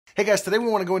Hey guys, today we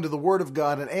want to go into the Word of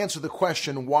God and answer the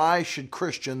question, why should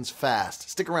Christians fast?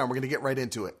 Stick around, we're going to get right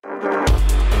into it.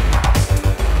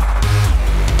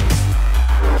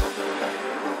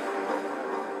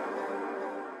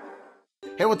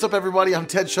 Hey, what's up everybody? I'm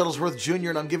Ted Shuttlesworth Jr.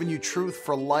 and I'm giving you truth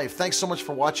for life. Thanks so much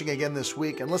for watching again this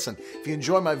week. And listen, if you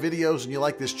enjoy my videos and you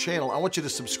like this channel, I want you to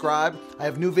subscribe. I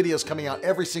have new videos coming out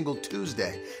every single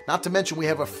Tuesday. Not to mention we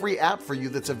have a free app for you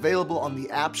that's available on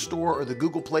the App Store or the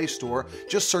Google Play Store.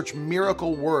 Just search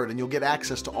Miracle Word and you'll get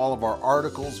access to all of our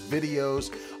articles,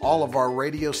 videos, all of our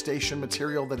radio station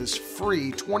material that is free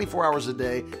 24 hours a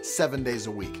day, 7 days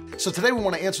a week. So today we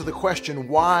want to answer the question,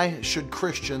 why should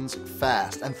Christians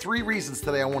fast? And 3 reasons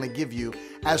today I want to give you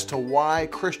as to why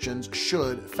Christians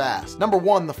should fast. Number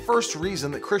 1, the first reason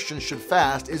that Christians should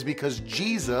fast is because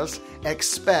Jesus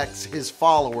expects his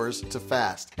followers to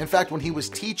fast. In fact, when he was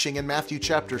teaching in Matthew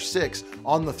chapter 6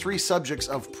 on the 3 subjects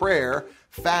of prayer,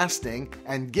 fasting,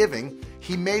 and giving,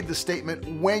 he made the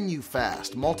statement, when you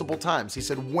fast, multiple times. He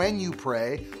said, when you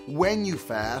pray, when you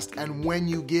fast, and when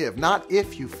you give. Not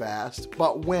if you fast,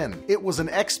 but when. It was an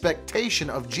expectation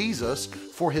of Jesus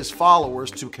for his followers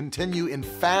to continue in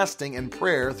fasting and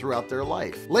prayer throughout their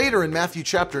life. Later in Matthew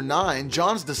chapter 9,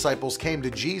 John's disciples came to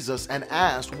Jesus and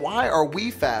asked, why are we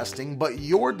fasting, but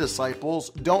your disciples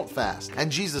don't fast?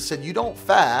 And Jesus said, you don't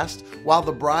fast while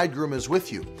the bridegroom is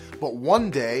with you. But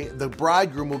one day, the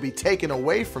bridegroom will be taken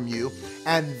away from you,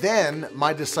 and then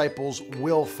my disciples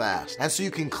will fast. And so you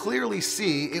can clearly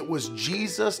see it was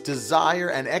Jesus' desire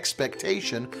and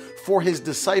expectation for his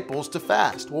disciples to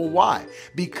fast. Well, why?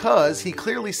 Because he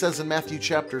clearly says in Matthew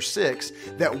chapter 6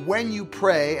 that when you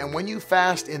pray and when you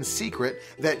fast in secret,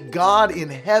 that God in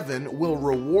heaven will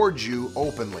reward you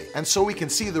openly. And so we can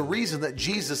see the reason that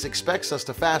Jesus expects us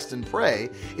to fast and pray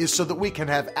is so that we can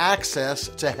have access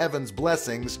to heaven's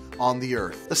blessings on the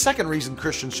earth. The second reason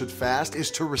Christians should fast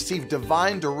is to receive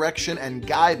divine direction and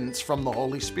guidance from the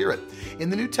Holy Spirit. In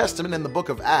the New Testament, in the book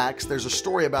of Acts, there's a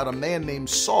story about a man named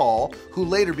Saul who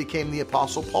later became the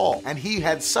Apostle Paul. And he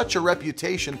had such a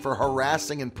reputation for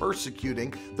harassing and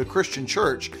persecuting the Christian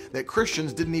church that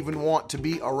Christians didn't even want to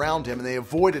be around him and they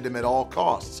avoided him at all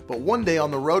costs. But one day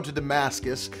on the road to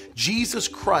Damascus, Jesus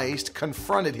Christ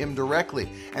confronted him directly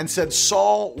and said,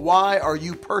 Saul, why are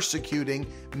you persecuting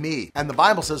me? And the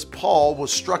Bible says Paul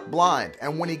was struck blind,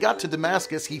 and when he got to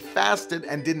Damascus, he fasted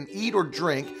and didn't eat or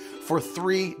drink for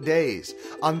 3 days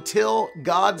until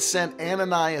God sent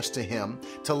Ananias to him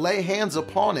to lay hands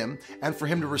upon him and for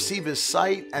him to receive his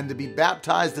sight and to be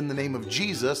baptized in the name of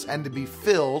Jesus and to be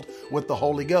filled with the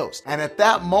Holy Ghost. And at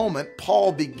that moment,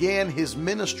 Paul began his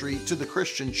ministry to the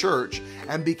Christian church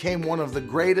and became one of the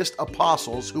greatest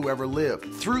apostles who ever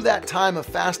lived. Through that time of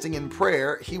fasting and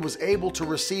prayer, he was able to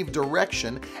receive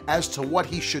direction as to what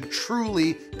he should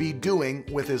truly be doing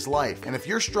with his life. And if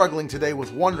you're struggling today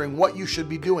with wondering what you should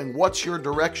be doing, what's your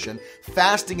direction,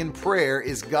 fasting and prayer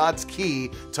is God's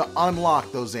key to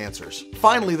unlock those answers.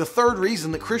 Finally, the third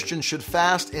reason that Christians should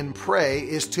fast and pray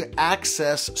is to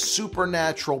access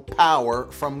supernatural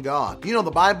power from God. You know, the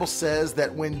Bible says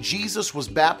that when Jesus was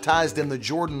baptized in the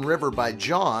Jordan River by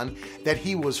John, that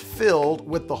he was filled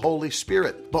with the Holy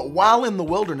Spirit. But while in the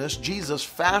wilderness, Jesus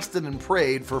fasted and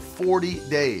prayed for 40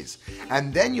 days.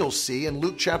 And then you'll see in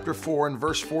Luke chapter 4 and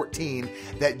verse 14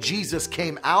 that Jesus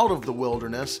came out of the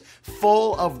wilderness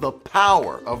full of the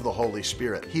power of the Holy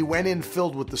Spirit. He went in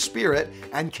filled with the Spirit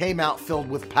and came out filled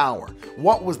with power.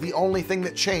 What was the only thing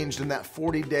that changed in that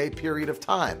 40-day period of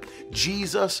time?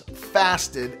 Jesus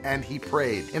fasted and he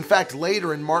prayed. In fact,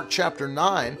 later in Mark chapter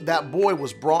 9, that boy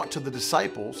was brought to the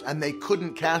disciples and they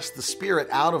couldn't cast the spirit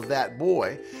out of that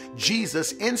boy.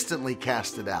 Jesus instantly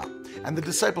cast it out. And the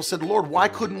disciples said, Lord, why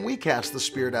couldn't we cast the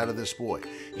spirit out of this boy?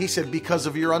 He said, because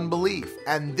of your unbelief.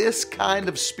 And this kind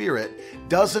of spirit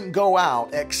doesn't go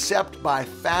out except by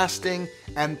fasting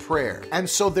and prayer. And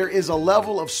so there is a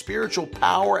level of spiritual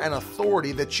power and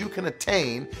authority that you can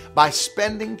attain by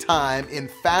spending time in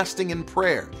fasting and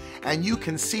prayer. And you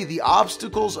can see the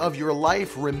obstacles of your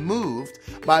life removed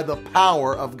by the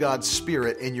power of God's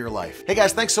Spirit in your life. Hey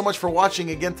guys, thanks so much for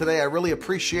watching again today. I really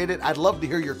appreciate it. I'd love to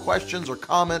hear your questions or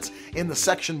comments in the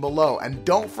section below. And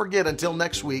don't forget, until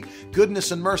next week,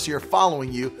 goodness and mercy are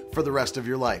following you for the rest of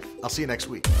your life. I'll see you next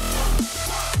week.